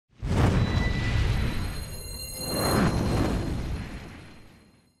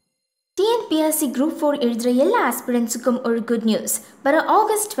TNPSC Group 4 எழுதுற எல்லா ஆஸ்பிரண்ட்ஸுக்கும் ஒரு குட் நியூஸ். வர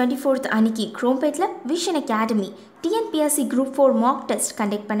ஆகஸ்ட் 24 அன்னைக்கு குரோம்பேட்டில் WeShineAcademy TNPSC Group 4 Mach test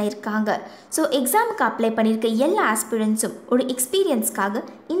conduct பண்ணியிருக்காங்க. ஸோ எக்ஸாமுக்கு அப்ளை பண்ணியிருக்க எல்லா ஆஸ்பிரண்ட்ஸும் ஒரு எக்ஸ்பீரியன்ஸ்க்காக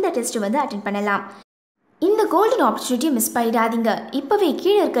இந்த டெஸ்ட் அட்டென்ட் பண்ணலாம். இந்த கோல்டன் ஆப்பர்ச்சுனிட்டியை மிஸ் பண்ணிடாதீங்க. இப்போவே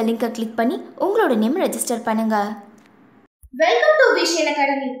கீழே இருக்க லிங்கை கிளிக் பண்ணி உங்களோட நேம் ரெஜிஸ்டர் பண்ணுங்க. Welcome to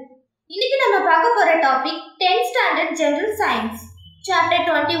WeShineAcademy. இன்னைக்கு நம்ம பார்க்க போற topic 10th standard general science chapter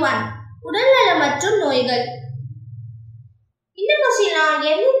 21 உடல்நலம் மற்றும் நோய்கள். இந்த क्वेश्चन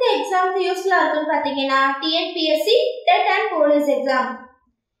எந்த எக்ஸாம்க்கு யூஸ்ஃபுல்லா இருக்குன்னு பாத்தீங்கன்னா TNPSC dead and police exam.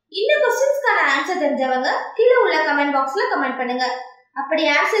 இந்த क्वेश्चंसக்கான ஆன்சர் தெரிஞ்சவங்க கீழ உள்ள கமெண்ட் பாக்ஸ்ல கமெண்ட் பண்ணுங்க. அப்படி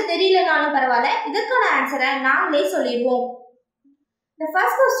ஆன்சர் தெரியலனாலும் பரவாயில்லை, இதற்கான ஆன்சரை நாங்களே சொல்லிடுவோம். The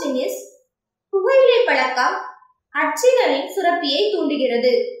first question is புகையிலை பழக்கம் அட்ரினலின் சுரப்பியை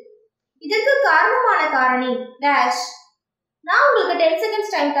தூண்டுகிறது. இதற்கு காரணமான காரணி டேஷ். நான் உங்களுக்கு 10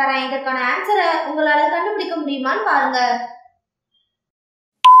 செகண்ட்ஸ் டைம் தரேன். இதற்கான ஆன்சரை உங்களால கண்டுபிடிக்க முடியுமான்னு பாருங்க.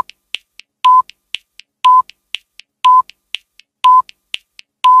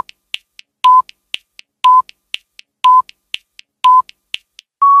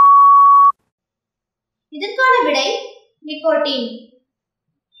 இதற்கான விடை நிக்கோட்டின்.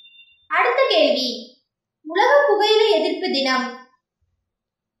 அடுத்த கேள்வி, உலக புகையிலை எதிர்ப்பு தினம்.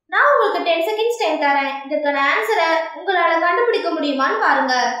 நான் உங்களுக்கு 10 செகண்ட்ஸ் டைம் தரேன். இதற்கான ஆன்சரை உங்களால கண்டுபிடிக்க முடியுமான்னு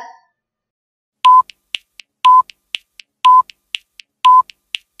பாருங்க.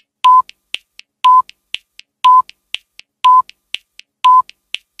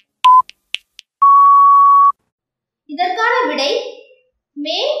 இதற்கான விடை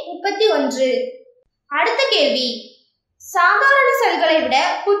மே 31. அடுத்த கேள்வி, சாதாரண செல்களை விட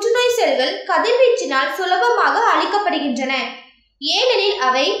புற்றுநோய் செல்கள் கதிர்வீச்சினால் சுலபமாக அழிக்கப்படுகின்றன. ஏனெனில்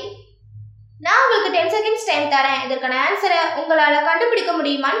அவை. நான் உங்களுக்கு 10 செகண்ட்ஸ் டைம் தரேன். இதற்கான ஆன்சரை உங்களால கண்டுபிடிக்க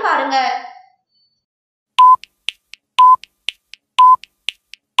முடியுமான்னு பாருங்க.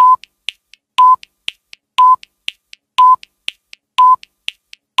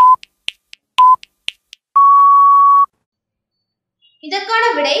 இதற்கான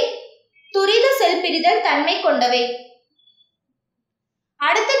விடை துரித செல் பிரிதல் தன்மை கொண்டவை.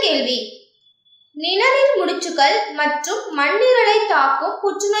 அடுத்த கேள்வி, நிணநீர் முடிச்சுக்கள் மற்றும் மண்ணீரலை தாக்கும்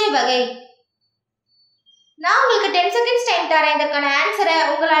புற்றுநோய் வகை. நான் உங்களுக்கு 10 செகண்ட்ஸ் டைம் தரேன். இதற்கான ஆன்சரை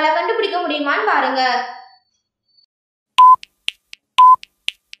உங்களால கண்டுபிடிக்க முடியுமான்னு பாருங்க.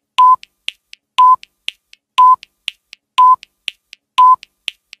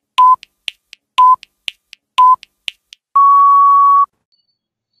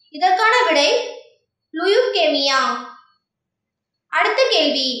 இதற்கான விடை லுயூகேமியா. அடுத்த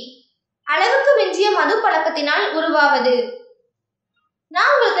கேள்வி, அளவுக்கு மிஞ்சிய மது பழக்கத்தினால் உருவாவது.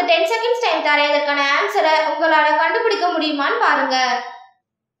 நான் உங்களுக்கு 10 செகண்ட்ஸ் டைம் தரேன். இதற்கான ஆன்சரை உங்களால கண்டுபிடிக்க முடியுமான்னு பாருங்க.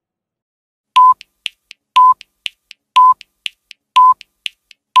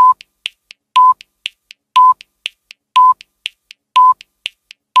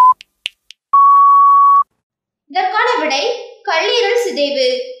 இதற்கான விடை கல்லீரல் சிதைவு.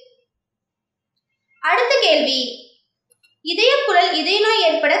 அடுத்த கேள்வி, இதயக்குழல் இதய நோய்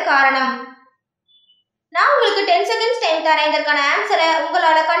ஏற்பட காரணம். நான் உங்களுக்கு 10 செகண்ட்ஸ் டைம் தரேன். இதற்கான ஆன்சரை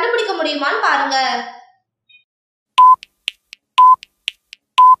உங்களால கண்டுபிடிக்க முடியுமான்னு பாருங்க.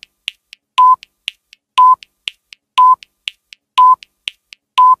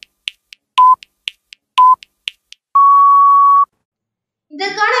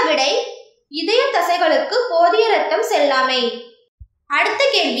 இதற்கான விடை இதய தசைகளுக்கு போதிய இரத்தம் செல்லாமை. அடுத்த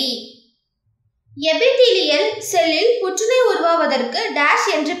கேள்வி, எபிதீலியல் செல்லில் புற்றுநோய் உருவாவதற்கு டேஷ்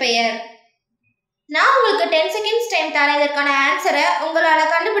என்று பெயர். நான் உங்களுக்கு 10 செகண்ட்ஸ் டைம் தரேன். இதற்கான ஆன்சரை உங்களால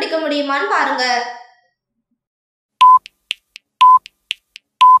கண்டுபிடிக்க முடியுமான்னு பாருங்க.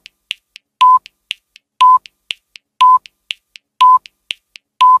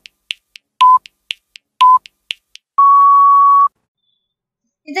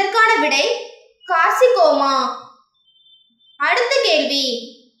 இதற்கான விடை கார்சிகோமா. அடுத்த கேள்வி,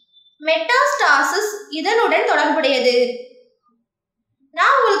 மெட்டாஸ்டாசிஸ் இதனுடன் தொடர்புடையது.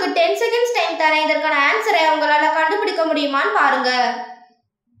 நான் உங்களுக்கு 10 செகண்ட்ஸ் டைம் தரேன். இதற்கான ஆன்சரை உங்களால கண்டுபிடிக்க முடியுமான்னு பாருங்க.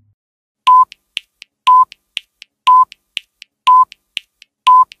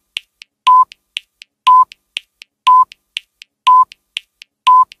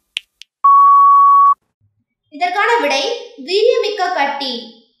 இதற்கான விடை வீரியமிக்க கட்டி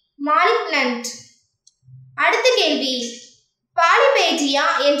மாலிக்னன்ட். அடுத்த கேள்வி, பாலிபேஜியா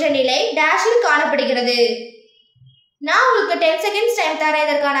என்ற நிலை டேஷில் காணப்படுகிறது. நான் உங்களுக்கு 10 செகண்ட்ஸ் டைம் தரேன்.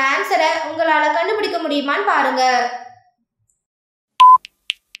 இதற்கான ஆன்சரை உங்களால கண்டுபிடிக்க முடியுமான்னு பாருங்க.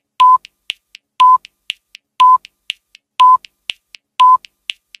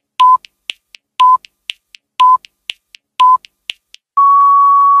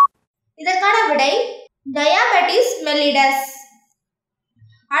 Mellitus.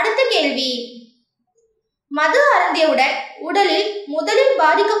 அடுத்த கேள்வி, மது அருந்தியவுடன் உடலில் முதலில்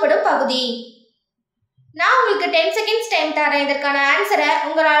பாதிக்கப்படும் பகுதி. நான் உங்களுக்கு 10 செகண்ட்ஸ் டைம் தரேன். இதற்கான ஆன்சரை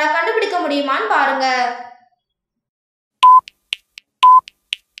உங்களால கண்டுபிடிக்க முடியுமான்னு பாருங்க.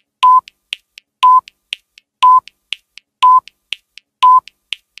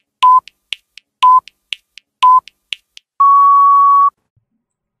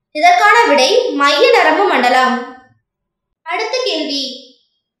 இதற்கான விடை மைய நரம்பு மண்டலம். அடுத்த கேள்வி,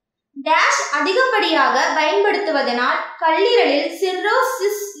 டேஷ் அதிகப்படியாக பயன்படுத்துவதனால் கல்லீரலில்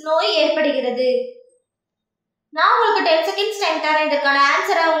சிர்ரோசிஸ் நோய் ஏற்படுகிறது. நான் உங்களுக்கு 10 செகண்ட்ஸ் டைம் தரேன். இதற்கான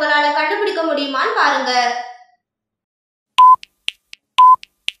ஆன்சரை உங்களால கண்டுபிடிக்க முடியுமான்னு பாருங்க.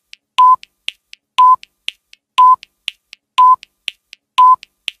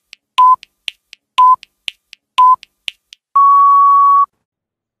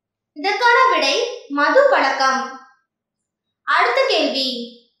 இதற்கான விடை மது பழக்கம். அடுத்த கேள்வி,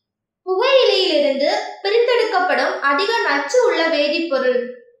 புகையிலையிலிருந்து பிரித்தெடுக்கப்படும் அதிக நச்சு உள்ள வேதிப்பொருள்.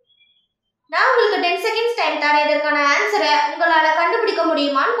 நான் உங்களுக்கு 10 செகண்ட்ஸ் டைம் தரேன். இதற்கான ஆன்சரை உங்களால கண்டுபிடிக்க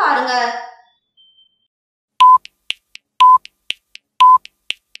முடியுமான்னு பாருங்க.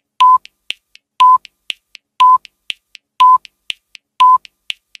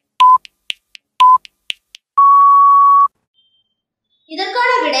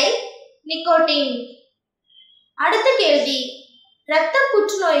 இதற்கான விடை நிக்கோட்டின். அடுத்த கேள்வி, இரத்த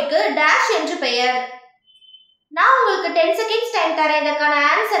புற்றுநோய்க்கு டேஷ் என்று பெயர். நான் உங்களுக்கு 10 செகண்ட்ஸ் டைம் தரேன். இதற்கான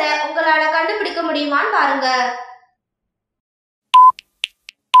ஆன்சரை உங்களால கண்டுபிடிக்க முடியுமான்னு பாருங்க.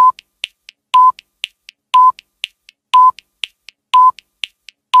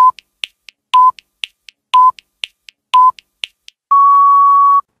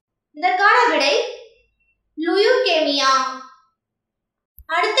 இதற்கான விடை லுயூகேமியா.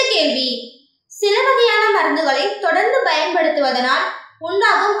 அடுத்த கேள்வி, சில வகையான மருந்துகளை தொடர்ந்து பயன்படுத்துவதனால்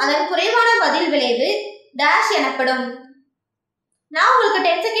உண்டாகும் அதன் குறைவான பதில் விளைவு டேஷ் எனப்படும். நான் உங்களுக்கு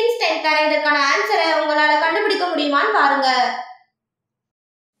 10 செகண்ட்ஸ் டைம் தரேன். இதற்கான ஆன்சரை உங்களால கண்டுபிடிக்க முடியுமான்னு பாருங்க.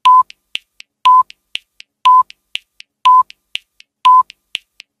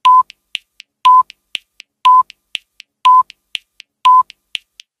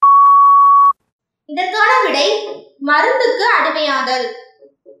 இதற்கான விடை மருந்துக்கு அடிமையாதல்.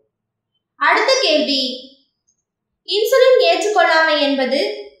 அடுத்த கேள்வி, இன்சுலின் ஏற்றுக்கொள்ளாமை என்பது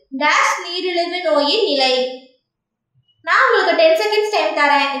டேஷ் நீரிழிவு நோயின் நிலை. நான் உங்களுக்கு 10 செகண்ட்ஸ் டைம்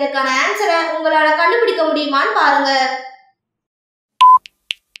தரேன். இதற்கான ஆன்சரை உங்களால கண்டுபிடிக்க முடியுமான்னு பாருங்க.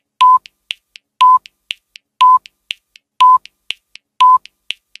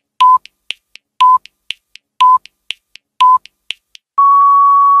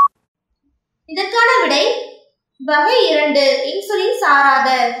 இதற்கான விடை வகை 2 இன்சுலின் சாராத.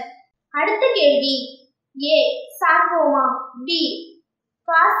 அடுத்த கேள்வி, ஏ sarcoma, B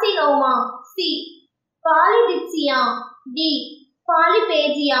carcinoma, C polydipsia, D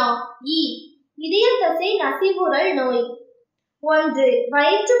polyphagia, இ இதய தசை நசிவுறல் நோய். 1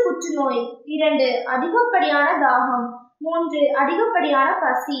 வயிற்று புற்றுநோய், 2 அதிகப்படியான தாகம், 3 அதிகப்படியான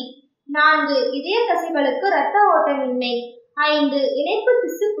பசி, 4 இதய தசைகளுக்கு இரத்த ஓட்டமின்மை, 5 இணைப்பு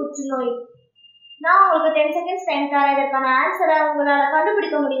திசு புற்றுநோய். நான் உங்களுக்கு 10 செகண்ட்ஸ் டைம் தரேன். இதற்கான ஆன்சரை உங்களால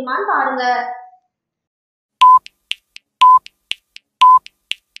கண்டுபிடிக்க முடியுமான்னு பாருங்க.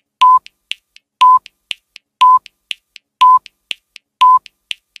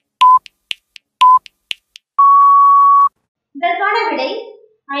 இதற்கான விடை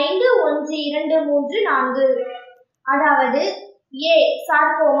 5, 1, 2, 3, 4. அதாவது ஏ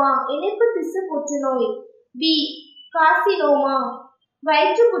சார்கோமா இணைப்பு திசு புற்றுநோய், பி கார்சினோமா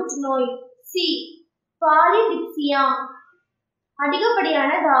வயிற்று புற்றுநோய், சி பாலிடிப்சியா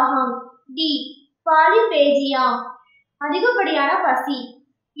அதிகப்படியான தாகம், டி பாலிபேஜியா அதிகப்படியான பசி,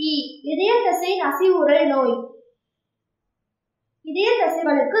 இ இதய தசை நசிவுறல் நோய் இதய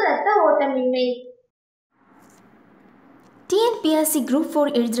தசைகளுக்கு இரத்த ஓட்டமின்மை. TNPSC Group 4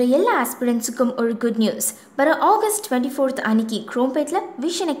 எழுதுகிற எல்லா ஆஸ்பிரண்ட்ஸுக்கும் ஒரு குட் நியூஸ். வர ஆகஸ்ட் 24 அன்னைக்கு குரோம்பேட்டில்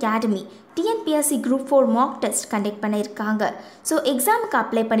vision academy TNPSC Group 4 Mach test conduct பண்ணியிருக்காங்க. ஸோ எக்ஸாமுக்கு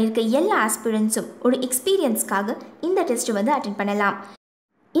அப்ளை பண்ணியிருக்க எல்லா ஆஸ்பிரண்ட்ஸும் ஒரு எக்ஸ்பீரியன்ஸ்க்காக இந்த டெஸ்ட்டு அட்டென்ட் பண்ணலாம்.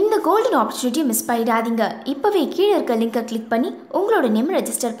 இந்த கோல்டன் ஆப்பர்ச்சுனிட்டியை மிஸ் பண்ணிடாதீங்க. இப்போவே கீழே இருக்க லிங்கை கிளிக் பண்ணி உங்களோட நேம்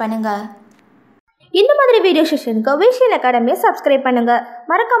ரெஜிஸ்டர் பண்ணுங்கள். இந்த மாதிரி வீடியோ செஷனுக்கு விஷன் அகாடமியை சப்ஸ்கிரைப் பண்ணுங்க.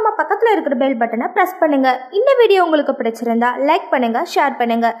 மறக்காம பக்கத்தில் இருக்கிற பெல் பட்டனை ப்ரெஸ் பண்ணுங்க. இந்த வீடியோ உங்களுக்கு பிடிச்சிருந்தா லைக் பண்ணுங்க, ஷேர்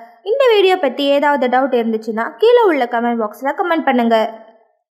பண்ணுங்க. இந்த வீடியோ பற்றி ஏதாவது டவுட் இருந்துச்சுன்னா கீழே உள்ள கமெண்ட் பாக்ஸில் கமெண்ட் பண்ணுங்க.